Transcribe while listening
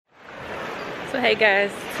So hey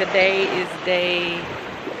guys, today is day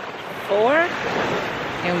 4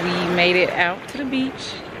 and we made it out to the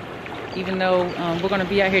beach. Even though we're gonna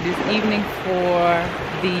be out here this evening for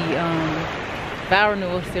the vow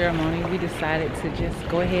renewal ceremony, we decided to just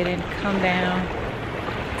go ahead and come down,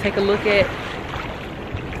 take a look at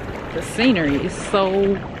the scenery. It's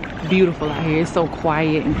so beautiful out here. It's so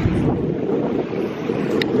quiet and peaceful.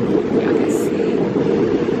 Y'all can see.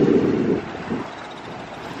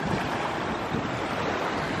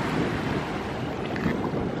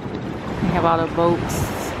 We have all the boats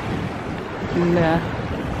and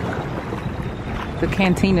the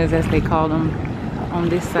cantinas, as they call them, on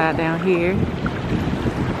this side down here.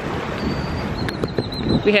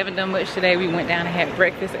 We haven't done much today. We went down and had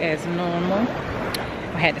breakfast as normal.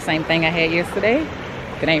 I had the same thing I had yesterday.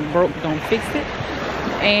 If it ain't broke, don't fix it.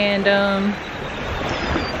 And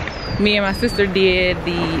me and my sister did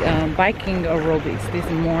the biking aerobics this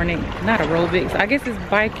morning. Not aerobics, I guess it's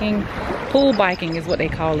biking, pool biking is what they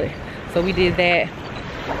call it. So we did that.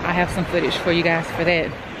 I have some footage for you guys for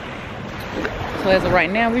that. So as of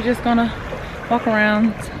right now, we're just gonna walk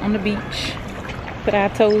around on the beach, put our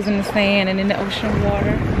toes in the sand and in the ocean water,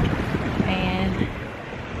 and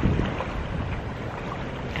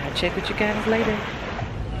I'll check with you guys later.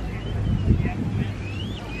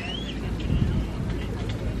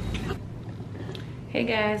 Hey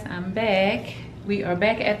guys, I'm back. We are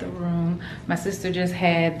back at the room. My sister just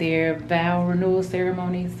had their vow renewal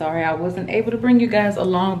ceremony. Sorry I wasn't able to bring you guys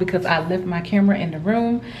along because I left my camera in the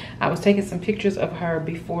room. I was taking some pictures of her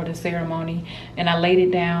before the ceremony and I laid it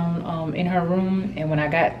down in her room, and when I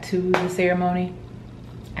got to the ceremony,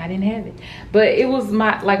 I didn't have it. But it was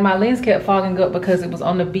my lens kept fogging up because it was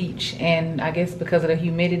on the beach, and I guess because of the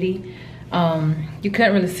humidity, you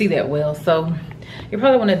couldn't really see that well. So it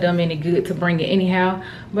probably wouldn't have done me any good to bring it anyhow,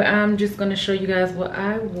 but I'm just gonna show you guys what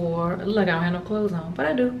I wore. Look, I don't have no clothes on, but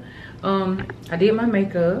I do. I did my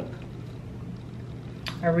makeup.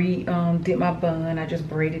 I did my bun. I just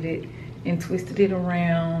braided it and twisted it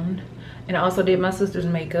around. And I also did my sister's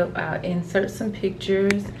makeup. I'll insert some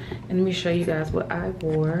pictures and let me show you guys what I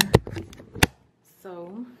wore.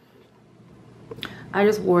 So I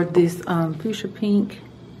just wore this fuchsia pink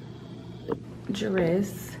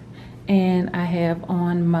dress. And I have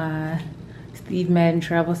on my Steve Madden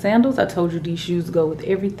travel sandals. I told you these shoes go with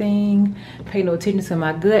everything. Pay no attention to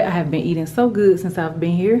my gut. I have been eating so good since I've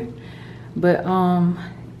been here. But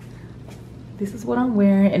this is what I'm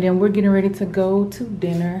wearing. And then we're getting ready to go to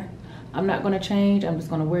dinner. I'm not gonna change. I'm just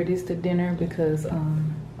gonna wear this to dinner because I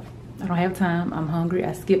don't have time. I'm hungry.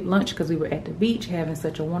 I skipped lunch because we were at the beach having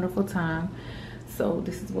such a wonderful time. So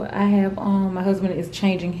this is what I have on. My husband is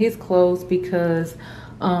changing his clothes because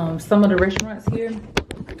some of the restaurants here,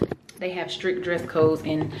 they have strict dress codes.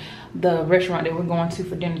 In the restaurant that we're going to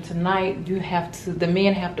for dinner tonight, the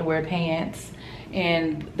men have to wear pants,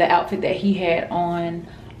 and the outfit that he had on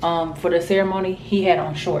for the ceremony, he had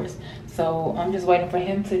on shorts. So I'm just waiting for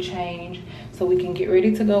him to change so we can get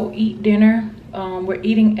ready to go eat dinner. We're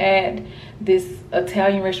eating at this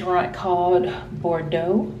Italian restaurant called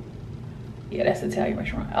Bordeaux. Yeah, that's an Italian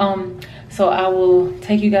restaurant. So I will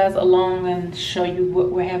take you guys along and show you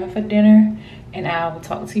what we're having for dinner, and I will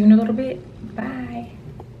talk to you in a little bit. Bye.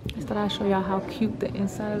 Just thought I'd show y'all how cute the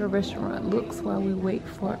inside of the restaurant looks while we wait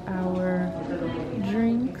for our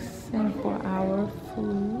drinks and for our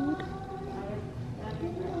food.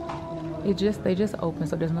 They just opened,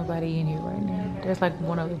 so there's nobody in here right now. There's like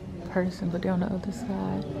one other person, but they're on the other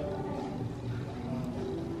side.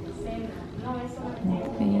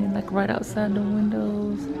 And like right outside the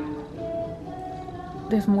windows,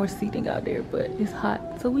 there's more seating out there, but it's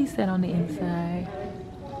hot, so we sat on the inside.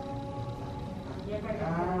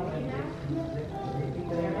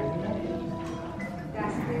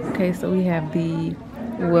 Okay, so we have the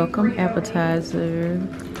welcome appetizer,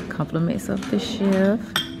 compliments of the chef,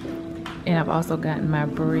 and I've also gotten my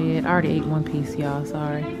bread. I already ate one piece, y'all,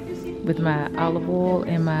 sorry, with my olive oil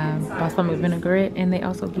and my balsamic vinaigrette, and they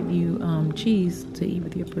also give you cheese to eat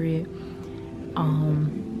with your bread.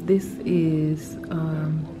 This is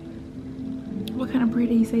what kind of bread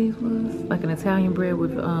did he say it was? Like an Italian bread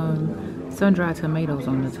with sun-dried tomatoes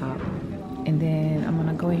on the top. And then I'm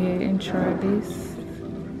gonna go ahead and try this.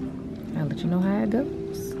 I'll let you know how it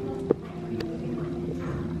goes.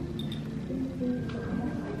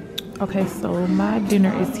 Okay, so my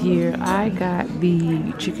dinner is here. I got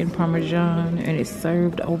the chicken parmesan and it's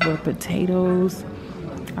served over potatoes.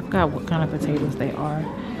 I forgot what kind of potatoes they are.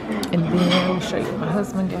 And then I'll show you what my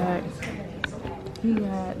husband got. He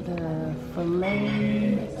got the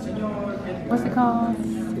filet, what's it called?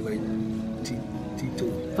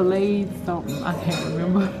 Filet something, I can't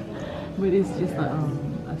remember. But it's just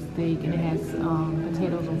a steak, and it has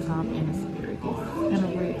potatoes on top and asparagus and a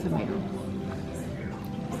red tomato.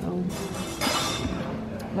 So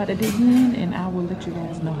about to dig in, and I will let you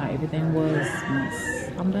guys know how everything was once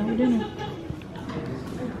I'm done with dinner.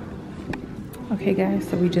 Okay guys,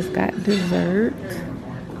 so we just got dessert.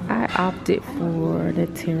 I opted for the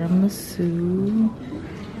tiramisu,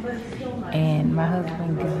 and my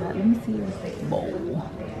husband got, let me see your bowl,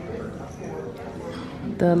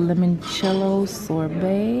 the limoncello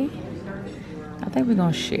sorbet. I think we're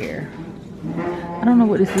gonna share. I don't know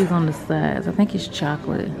what this is on the sides. I think it's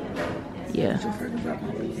chocolate. Yeah.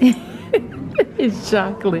 It's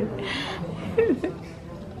chocolate.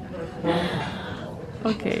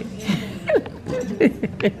 Okay.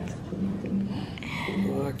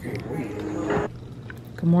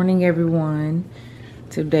 Good morning, everyone.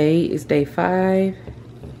 Today is day 5.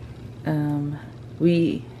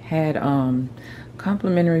 We had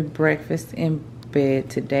complimentary breakfast in bed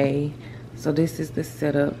today. So this is the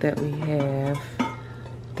setup that we have.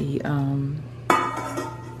 The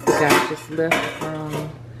guys just left from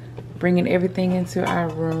bringing everything into our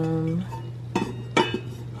room.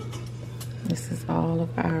 This is all of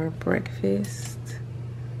our breakfast.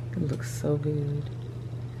 It looks so good.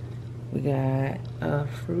 We got a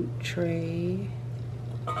fruit tray.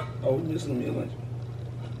 Oh, we're missing me lunch.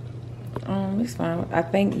 It's fine. I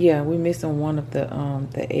think, yeah, we're missing one of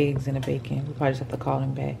the eggs and the bacon. We probably just have to call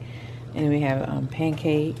him back. And then we have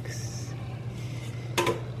pancakes.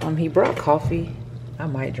 He brought coffee. I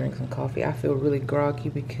might drink some coffee. I feel really groggy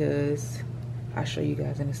because I'll show you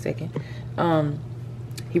guys in a second.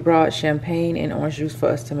 He brought champagne and orange juice for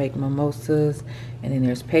us to make mimosas. And then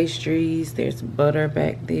there's pastries. There's butter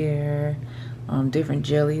back there. Different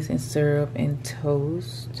jellies and syrup and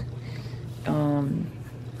toast.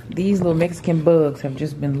 These little Mexican bugs have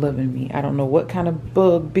just been loving me. I don't know what kind of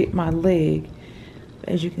bug bit my leg.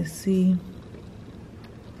 As you can see.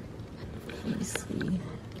 Let me see.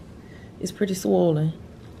 It's pretty swollen,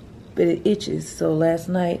 but it itches. So last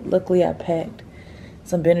night, luckily I packed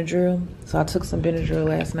some Benadryl. So I took some Benadryl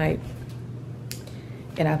last night,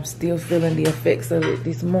 and I'm still feeling the effects of it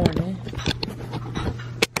this morning.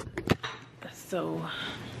 So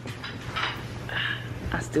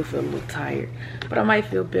I still feel a little tired, but I might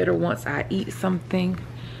feel better once I eat something.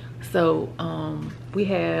 So we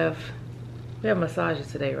have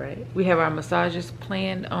massages today, right? We have our massages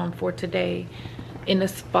planned for today in the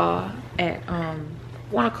spa at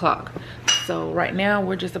 1 o'clock. So right now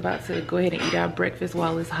we're just about to go ahead and eat our breakfast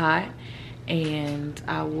while it's hot, and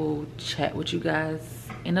I will chat with you guys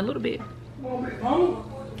in a little bit.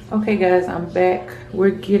 Okay guys, I'm back. We're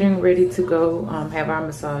getting ready to go have our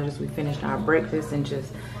massages. We finished our breakfast and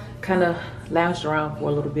just kind of lounged around for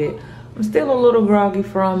a little bit. I'm still a little groggy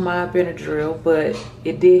from my Benadryl, but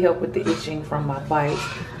it did help with the itching from my bite.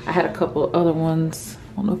 I had a couple of other ones.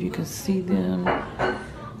 I don't know if you can see them.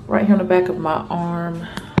 Right here on the back of my arm.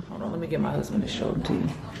 Hold on, let me get my husband to show them to you.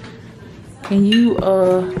 Can you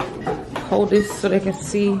hold this so they can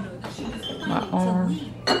see my arm?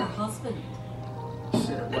 Her husband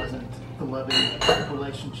said it wasn't the loving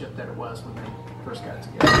relationship that it was when they first got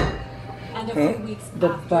together. And a few weeks The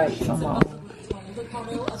bites on my arm.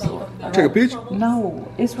 Take a picture?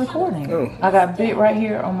 No, it's recording. Oh. I got bit right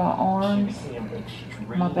here on my arms,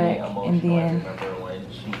 my back, and then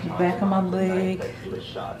the back of my leg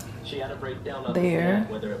there.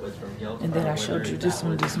 And then I showed you this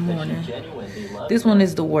one this morning. This one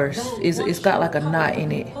is the worst. It's got like a knot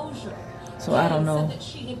in it. So I don't know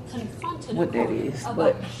what that is,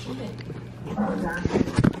 but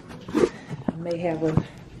I may have a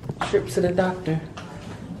trip to the doctor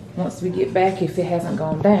once we get back if it hasn't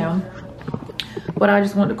gone down. But I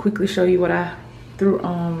just wanted to quickly show you what I threw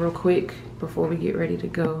on real quick before we get ready to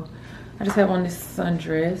go. I just have on this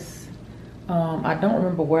sundress. I don't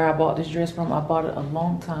remember where I bought this dress from. I bought it a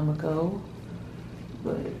long time ago,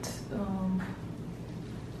 but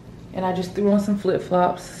and I just threw on some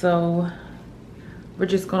flip-flops. So we're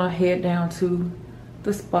just gonna head down to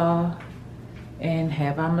the spa and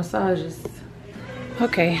have our massages.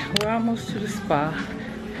 Okay, we're almost to the spa.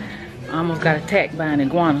 I almost got attacked by an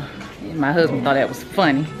iguana. My husband thought that was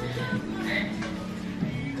funny.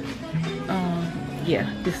 Yeah,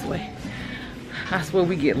 this way. I swear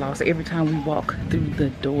we get lost every time we walk through the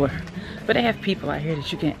door. But they have people out here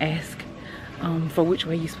that you can ask for which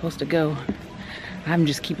way you're supposed to go. I'm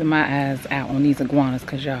just keeping my eyes out on these iguanas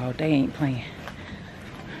because y'all, they ain't playing.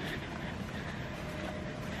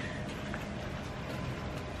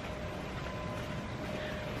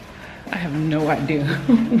 I have no idea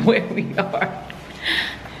where we are.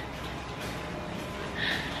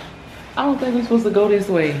 I don't think we're supposed to go this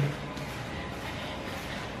way.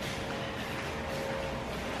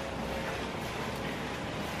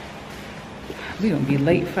 We're gonna be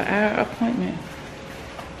late for our appointment.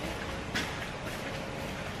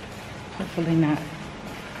 Hopefully not.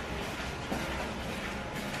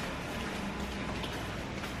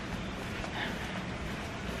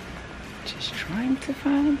 Just trying to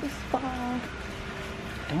find the spa.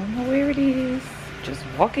 Don't know where it is. Just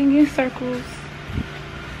walking in circles.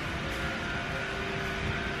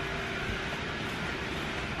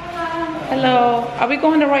 Hello. Are we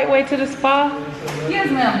going the right way to the spa? Yes,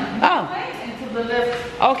 ma'am. Oh. And to the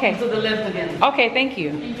left. Okay. To the left again. Okay, thank you.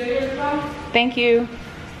 Enjoy your spa. Thank you.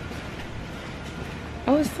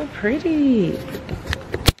 Oh, it's so pretty.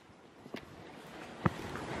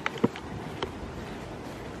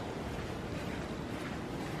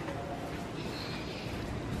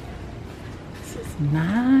 This is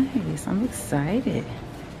nice. I'm excited.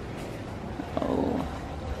 Oh.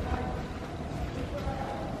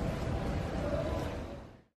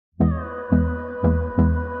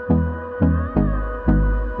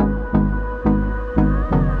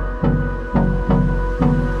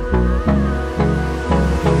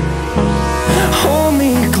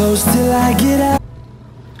 Till I get out.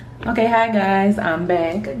 Okay, hi guys, I'm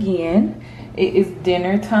back again. It is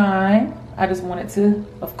dinner time. I just wanted to,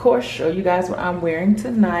 of course, show you guys what I'm wearing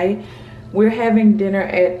tonight. We're having dinner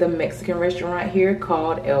at the Mexican restaurant here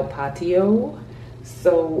called El Patio.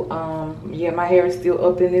 So yeah, my hair is still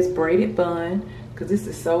up in this braided bun because this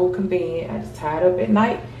is so convenient. I just tie it up at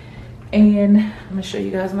night. And I'm gonna show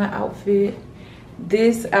you guys my outfit.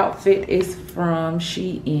 This outfit is from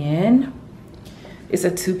Shein. It's a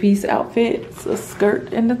two-piece outfit. It's a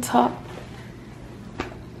skirt and the top.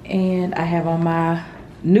 And I have on my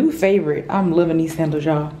new favorite. I'm loving these sandals,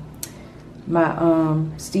 y'all. My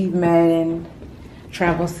Steve Madden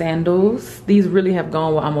travel sandals. These really have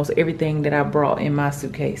gone with almost everything that I brought in my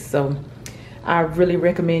suitcase. So I really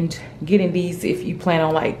recommend getting these if you plan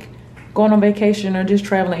on like going on vacation or just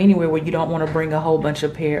traveling anywhere where you don't want to bring a whole bunch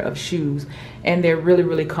of pair of shoes. And they're really,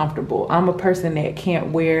 really comfortable. I'm a person that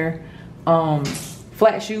can't wear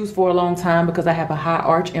flat shoes for a long time because I have a high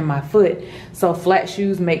arch in my foot. So flat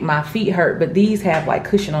shoes make my feet hurt, but these have like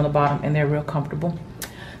cushion on the bottom and they're real comfortable.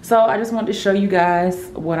 So I just wanted to show you guys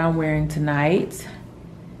what I'm wearing tonight.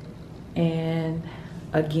 And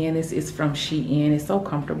again, this is from Shein. It's so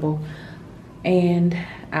comfortable. And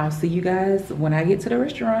I'll see you guys when I get to the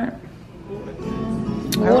restaurant.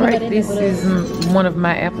 All right, this is one of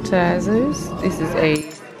my appetizers. This is a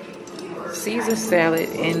Caesar salad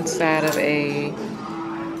inside of a,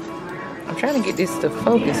 I'm trying to get this to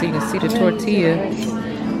focus so you can see the tortilla.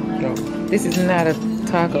 This is not a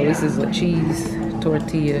taco, this is a cheese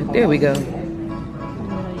tortilla. There we go.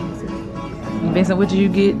 Vincent, what did you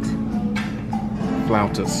get?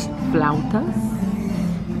 Flautas. Flautas.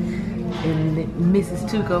 And Mrs.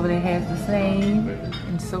 Took over there has the same.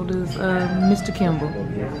 And so does Mr. Kimball.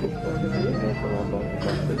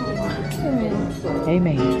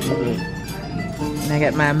 Amen. And I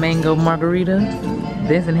got my mango margarita.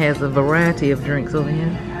 Vincent has a variety of drinks over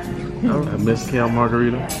here. A mezcal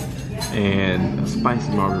margarita and a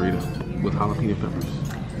spicy margarita with jalapeno peppers.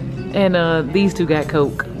 And these two got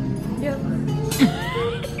Coke. Yep.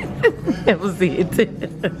 That was it.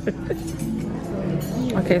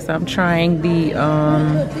 Okay, so I'm trying the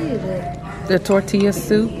tortilla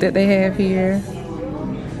soup that they have here.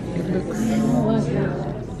 It looks.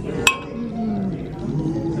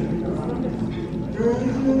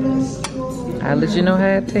 I'll let you know how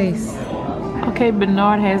it tastes. Okay,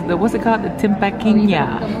 Bernard has the, what's it called? The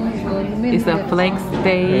tempaquinha. It's a flank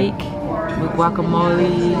steak with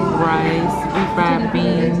guacamole, rice, refried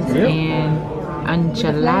beans, and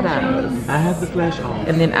enchiladas. I have the flash on.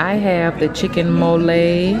 And then I have the chicken mole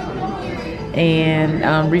and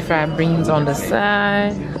refried beans on the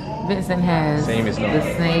side. Vincent has the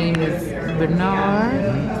same as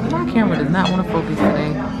Bernard. My camera does not want to focus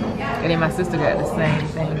today. And then my sister got the same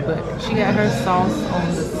thing, but she got her sauce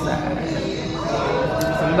on the side.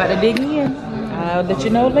 So I'm about to dig in. I'll let you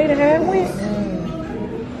know later how it went.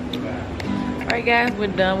 Alright guys, we're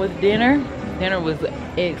done with dinner. Dinner was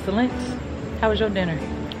excellent. How was your dinner?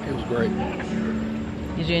 It was great.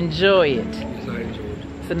 Did you enjoy it? Yes, I enjoyed it.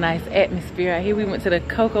 It's a nice atmosphere out here. We went to the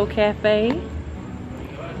Coco Cafe.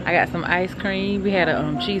 I got some ice cream. We had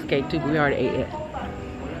a cheesecake too, but we already ate it.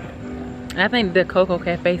 And I think the Coco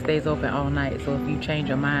Cafe stays open all night. So if you change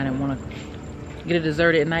your mind and want to get a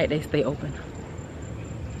dessert at night, they stay open.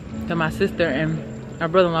 So my sister and my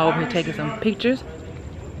brother-in-law over here taking some pictures.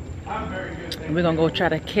 And we're gonna go try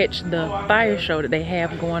to catch the fire show that they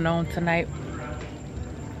have going on tonight.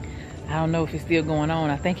 I don't know if it's still going on.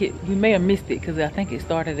 I think we may have missed it because I think it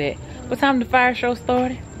started at, what time the fire show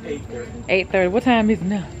started? 8:30. 8:30. What time is it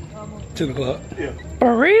now? 10 o'clock. Yeah.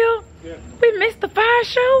 For real? Yeah. We missed the fire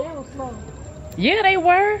show? Yeah, they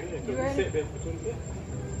were.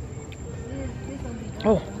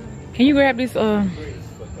 Oh, can you grab this? They're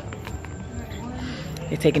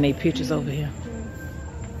taking their pictures over here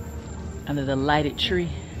under the lighted tree.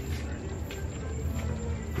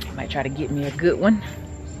 I might try to get me a good one.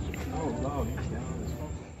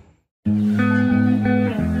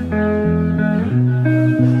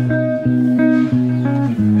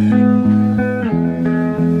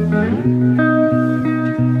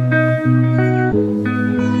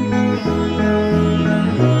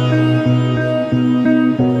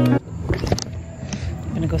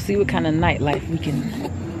 Gonna go see what kind of nightlife we can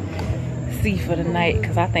see for the night,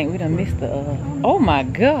 because I think we done missed the oh my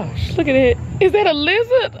gosh, look at it. Is that a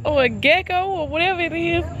lizard or a gecko or whatever it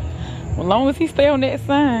is? As long as he stay on that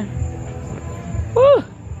sign. Woo!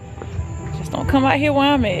 Just don't come out here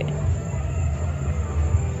where I'm at.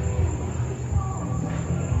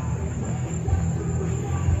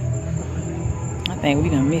 I think we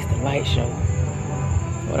done missed the light show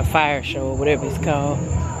or the fire show or whatever it's called.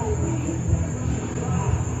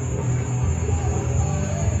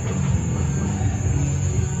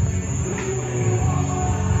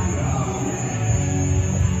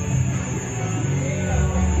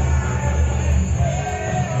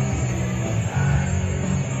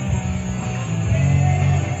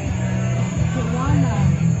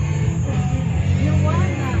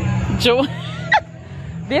 Joe,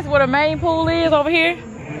 this where the main pool is over here?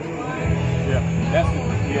 Yeah, that's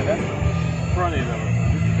the front end of it.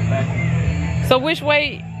 This is the back end. So which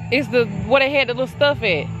way is the where they had the little stuff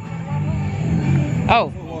at?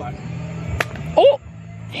 Oh. Oh,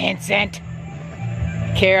 Vincent.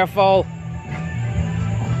 Careful.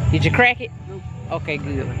 Did you crack it? Okay,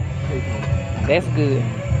 good. That's good.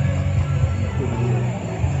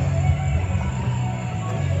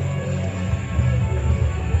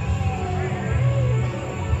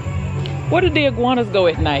 Where do the iguanas go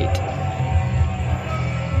at night?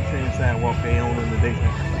 Same sidewalk they own in the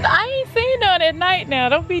daytime. I ain't seen none at night now.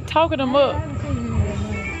 Don't be talking them up.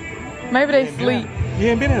 Maybe they sleep. You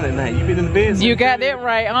ain't been out at night. You been in the bed. You got that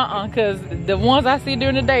right, because the ones I see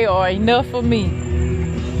during the day are enough for me.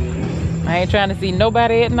 I ain't trying to see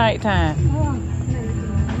nobody at nighttime.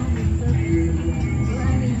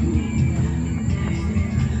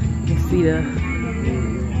 You can see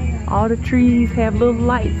all the trees have little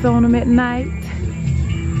lights on them at night.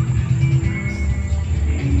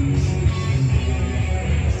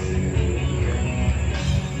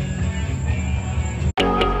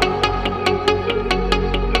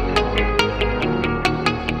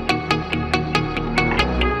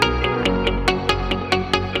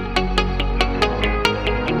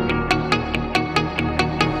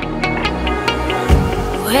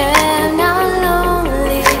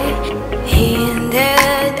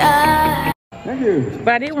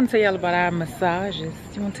 But I did want to tell y'all about our massages.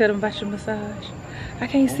 You want to tell them about your massage? I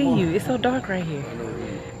can't see you. It's so dark right here.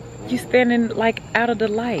 You standing like out of the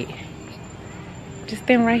light. Just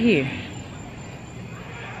stand right here.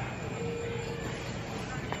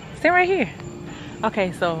 Stand right here.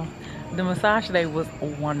 Okay, so the massage today was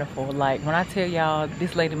wonderful. Like when I tell y'all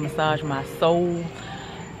this lady massaged my soul,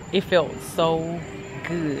 it felt so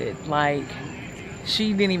good. Like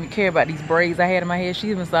she didn't even care about these braids I had in my head.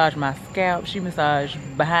 She massaged my scalp. She massaged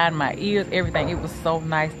behind my ears, everything. It was so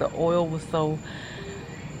nice. The oil was so,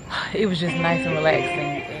 it was just nice and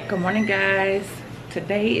relaxing. Good morning, guys.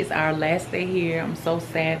 Today is our last day here. I'm so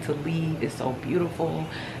sad to leave. It's so beautiful.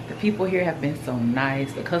 The people here have been so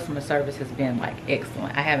nice. The customer service has been like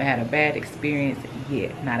excellent. I haven't had a bad experience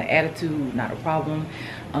yet. Not an attitude, not a problem.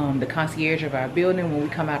 The concierge of our building, when we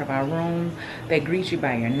come out of our room, they greet you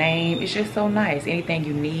by your name. It's just so nice. Anything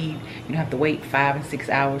you need, you don't have to wait 5 and 6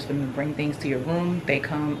 hours for them to bring things to your room. They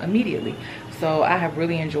come immediately. So I have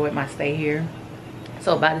really enjoyed my stay here.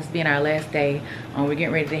 So by this being our last day, we're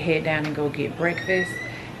getting ready to head down and go get breakfast.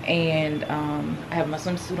 And I have my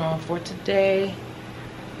swimsuit on for today.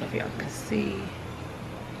 I don't know if y'all can see.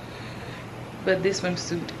 But this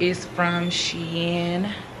swimsuit is from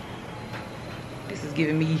Shein. This is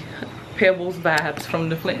giving me Pebbles vibes from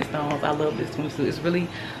the Flintstones. I love this swimsuit. It's really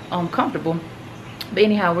comfortable. But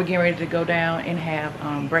anyhow, we're getting ready to go down and have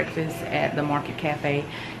breakfast at the Market Cafe.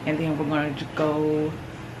 And then we're going to go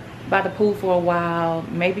by the pool for a while.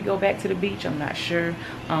 Maybe go back to the beach. I'm not sure.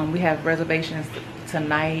 We have reservations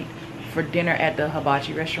tonight for dinner at the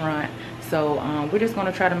Hibachi restaurant. So we're just going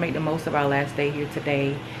to try to make the most of our last day here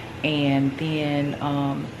today. And then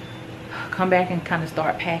come back and kind of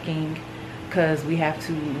start packing because we have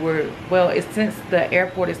to, since the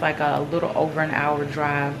airport is like a little over an hour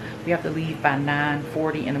drive, we have to leave by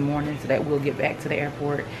 9:40 in the morning so that we'll get back to the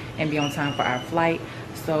airport and be on time for our flight.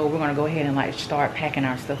 So we're gonna go ahead and like start packing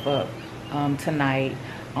our stuff up tonight.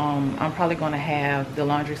 I'm probably gonna have the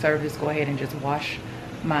laundry service go ahead and just wash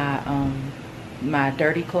my my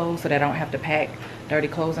dirty clothes so that I don't have to pack dirty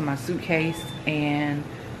clothes in my suitcase, and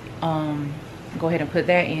go ahead and put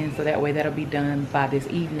that in so that way that'll be done by this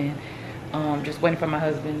evening. Just waiting for my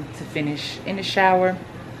husband to finish in the shower,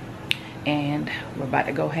 and we're about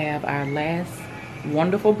to go have our last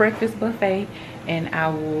wonderful breakfast buffet, and I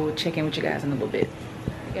will check in with you guys in a little bit.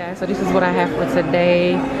 Guys, so this is what I have for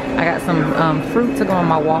today. I got some fruit to go on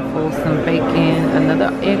my waffles, some bacon,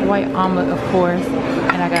 another egg white omelet of course,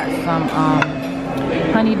 and I got some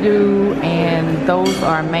honeydew, and those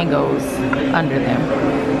are mangoes under them,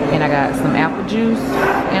 and I got some apple juice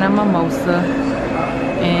and a mimosa,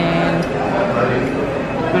 and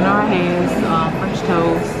Bernard has French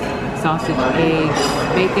toast, sausage, eggs,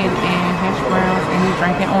 bacon, and hash browns, and he's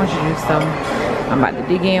drinking orange juice. So I'm about to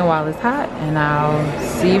dig in while it's hot, and I'll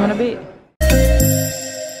see you in a bit.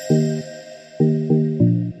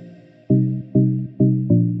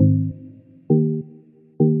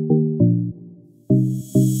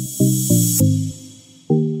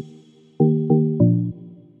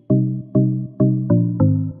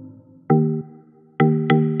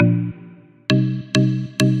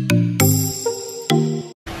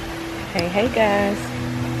 Hey guys,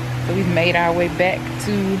 so we've made our way back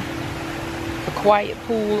to the quiet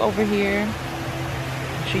pool over here.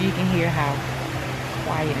 I'm sure you can hear how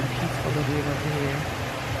quiet and peaceful it is over here.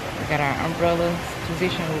 We got our umbrellas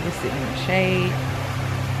positioned where we're sitting in the shade.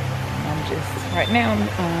 I'm just, right now,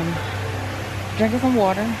 I'm drinking some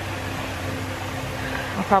water.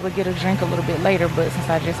 I'll probably get a drink a little bit later, but since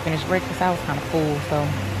I just finished breakfast, I was kind of full, so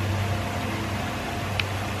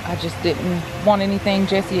I just didn't want anything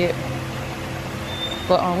just yet.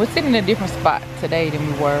 But we're sitting in a different spot today than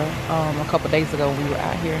we were a couple days ago. We were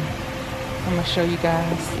out here. I'm gonna show you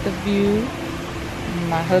guys the view.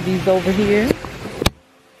 My hubby's over here.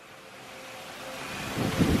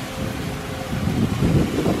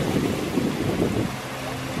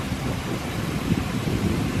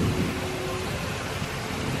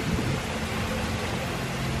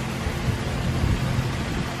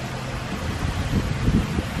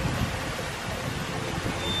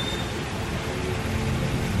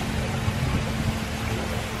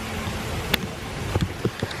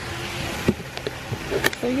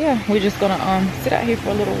 So yeah, we're just gonna sit out here for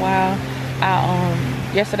a little while.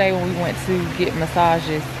 Yesterday when we went to get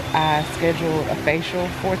massages, I scheduled a facial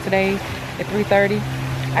for today at 3:30.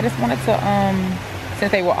 I just wanted to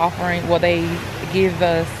since they were offering, well, they give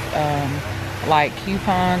us like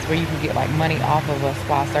coupons where you can get like money off of a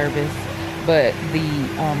spa service, but the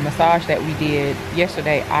massage that we did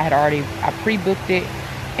yesterday, I pre-booked it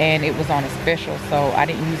and it was on a special, so I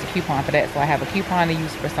didn't use a coupon for that. So I have a coupon to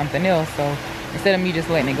use for something else. So instead of me just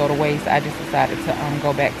letting it go to waste, I just decided to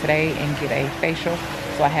go back today and get a facial.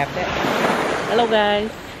 So I have that. Hello guys.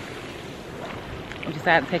 We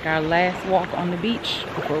decided to take our last walk on the beach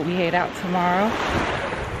before we head out tomorrow.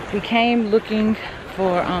 We came looking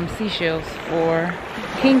for seashells for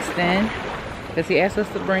Kingston because he asked us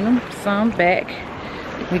to bring them some back.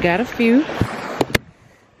 We got a few.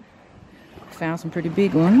 Found some pretty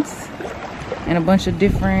big ones and a bunch of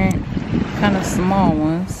different kind of small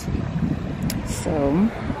ones. So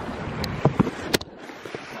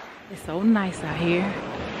it's so nice out here.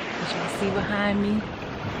 As y'all see behind me,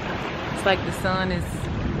 it's like the sun is,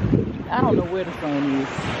 I don't know where the sun is.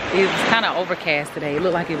 It was kind of overcast today. It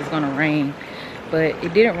looked like it was gonna rain, but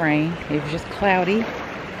it didn't rain. It was just cloudy.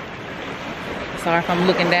 Sorry if I'm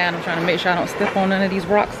looking down. I'm trying to make sure I don't step on none of these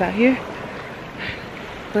rocks out here.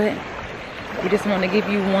 But we just want to give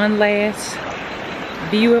you one last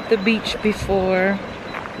view of the beach before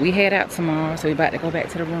we head out tomorrow. So we're about to go back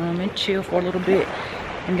to the room and chill for a little bit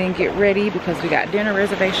and then get ready because we got dinner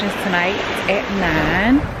reservations tonight at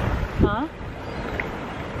 9. Huh?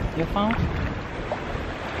 Your phone?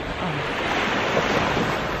 Oh.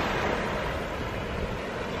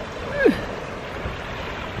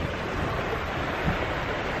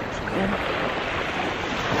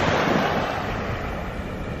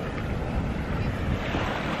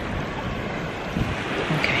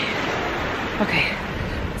 Okay,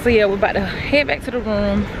 so yeah, we're about to head back to the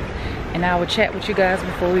room and I will chat with you guys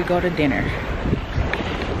before we go to dinner.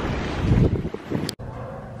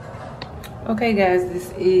 Okay guys,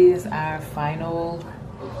 this is our final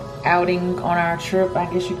outing on our trip,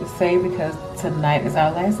 I guess you could say, because tonight is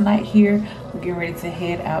our last night here. We're getting ready to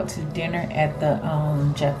head out to dinner at the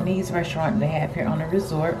Japanese restaurant they have here on the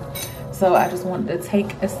resort. So I just wanted to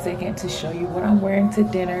take a second to show you what I'm wearing to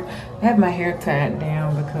dinner. I have my hair tied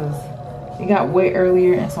down because it got wet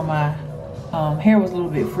earlier, and so my hair was a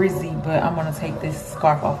little bit frizzy, but I'm gonna take this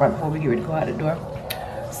scarf off right before we get ready to go out the door.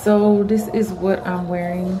 So this is what I'm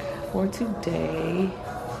wearing for today.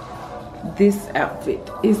 This outfit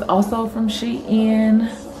is also from Shein.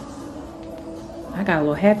 I got a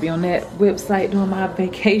little happy on that website doing my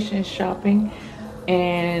vacation shopping.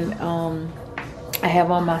 And I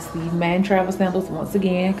have on my Steve Madden travel sandals once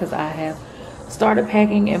again because I have started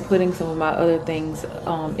packing and putting some of my other things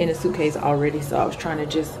in a suitcase already. So I was trying to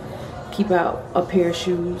just keep out a pair of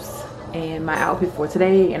shoes and my outfit for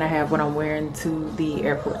today. And I have what I'm wearing to the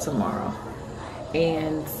airport tomorrow.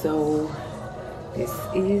 And so this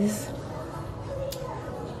is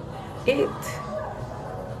it.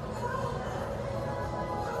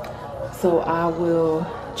 So I will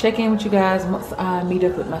check in with you guys once I meet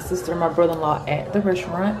up with my sister and my brother-in-law at the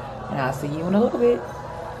restaurant, and I'll see you in a little bit.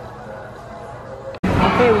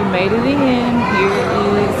 Okay, we made it in. Here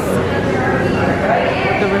is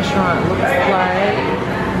what the restaurant looks like.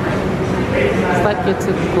 It's like your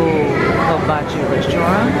typical hibachi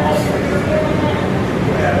restaurant.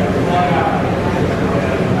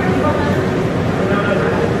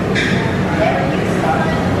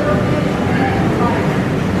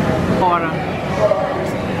 Water.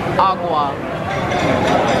 Agua.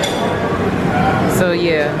 So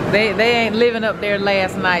yeah, they ain't living up their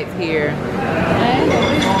last nights here.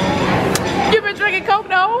 You've been drinking Coke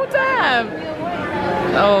the whole time.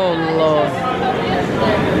 Oh Lord.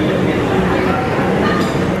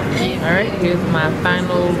 Alright, here's my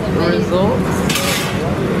final results.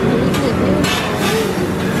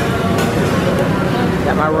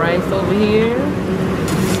 Got my rice over here.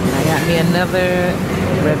 I got me another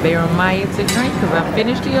Rivera to drink because I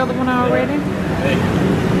finished the other one already.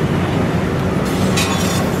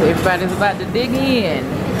 So everybody's about to dig in.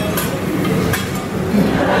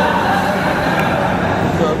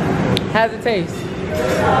 How's it taste?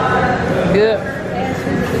 Good.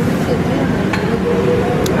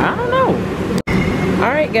 I don't know.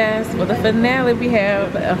 Alright guys, for the finale we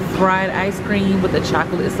have a fried ice cream with the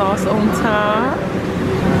chocolate sauce on top.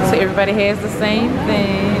 So everybody has the same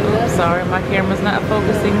thing. Oops, sorry, my camera's not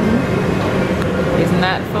focusing. It's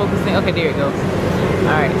not focusing. Okay, there it goes.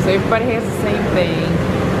 Alright, so everybody has the same thing.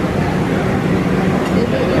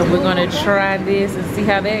 And we're gonna try this and see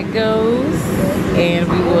how that goes. And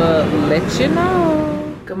we will let you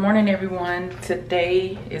know. Good morning everyone.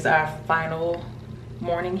 Today is our final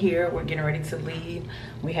morning here. We're getting ready to leave.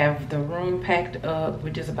 We have the room packed up.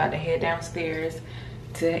 We're just about to head downstairs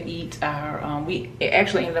to eat our we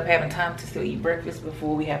actually ended up having time to still eat breakfast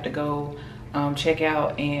before we have to go check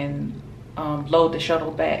out and load the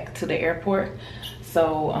shuttle back to the airport.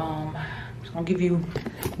 So I'm just gonna give you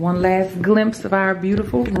one last glimpse of our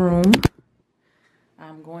beautiful room.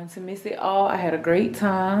 I'm going to miss it all. I had a great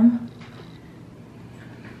time.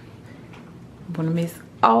 I'm gonna miss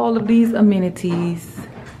all of these amenities.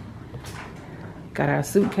 Got our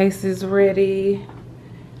suitcases ready.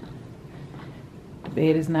 The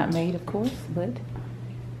bed is not made, of course, but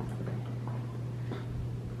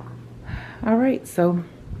all right. So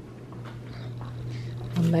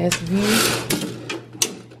one last view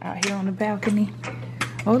out here on the balcony.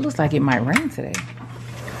 Oh, it looks like it might rain today.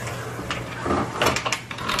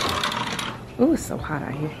 Oh, it's so hot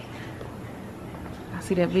out here. I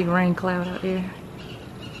see that big rain cloud out there.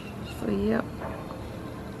 So yep,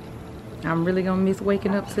 I'm really gonna miss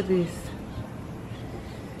waking up to this.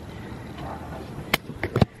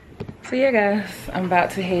 So yeah guys, I'm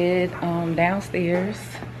about to head downstairs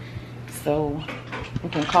so we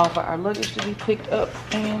can call for our luggage to be picked up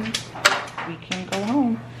and we can go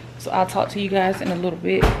home. So I'll talk to you guys in a little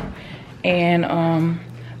bit, and I'm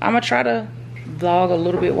gonna try to vlog a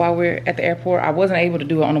little bit while we're at the airport. I wasn't able to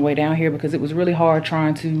do it on the way down here because it was really hard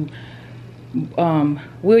trying to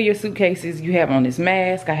wheel your suitcases. You have on this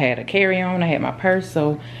mask, I had a carry-on, I had my purse,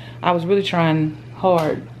 so I was really trying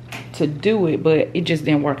hard to do it, but it just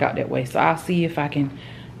didn't work out that way. So I'll see if I can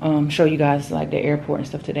show you guys like the airport and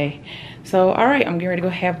stuff today. So all right, I'm getting ready to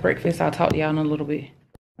go have breakfast. I'll talk to y'all in a little bit.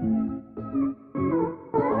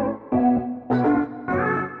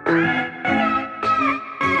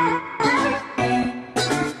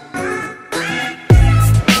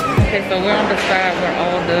 Okay, so we're on the side where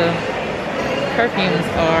all the perfumes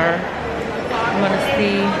are. I want to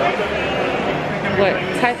see what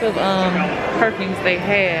type of perfumes they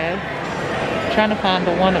have. Trying to find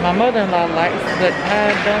the one that my mother-in-law likes, but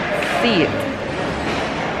I don't see it.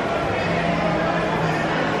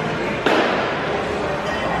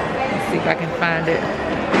 Let's see if I can find it.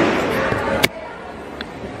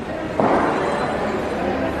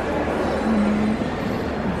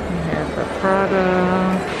 Here's the Prada.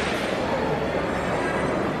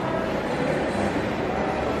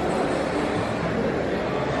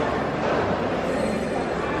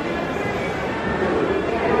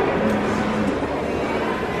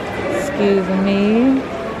 Excuse me.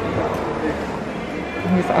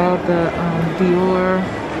 Here's all the Dior.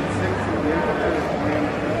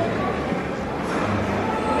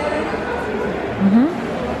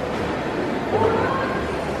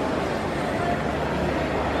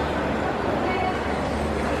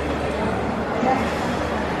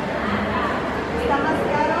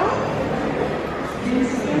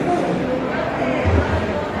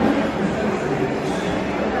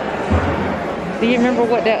 Do you remember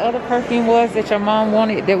what that other perfume was that your mom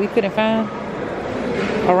wanted that we couldn't find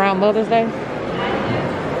around Mother's Day?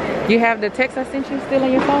 You have the text I sent you still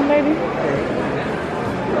on your phone, baby?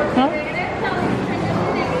 Huh?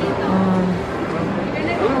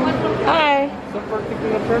 Hi.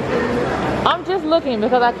 I'm just looking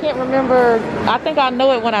because I can't remember. I think I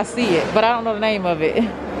know it when I see it, but I don't know the name of it.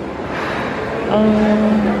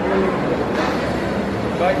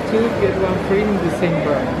 Buy 2, get 1 free in the same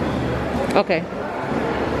brand. Okay.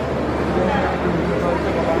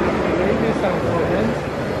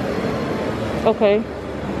 Okay.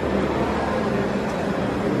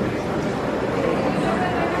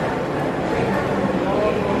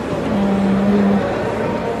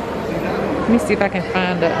 Let me see if I can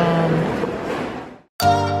find the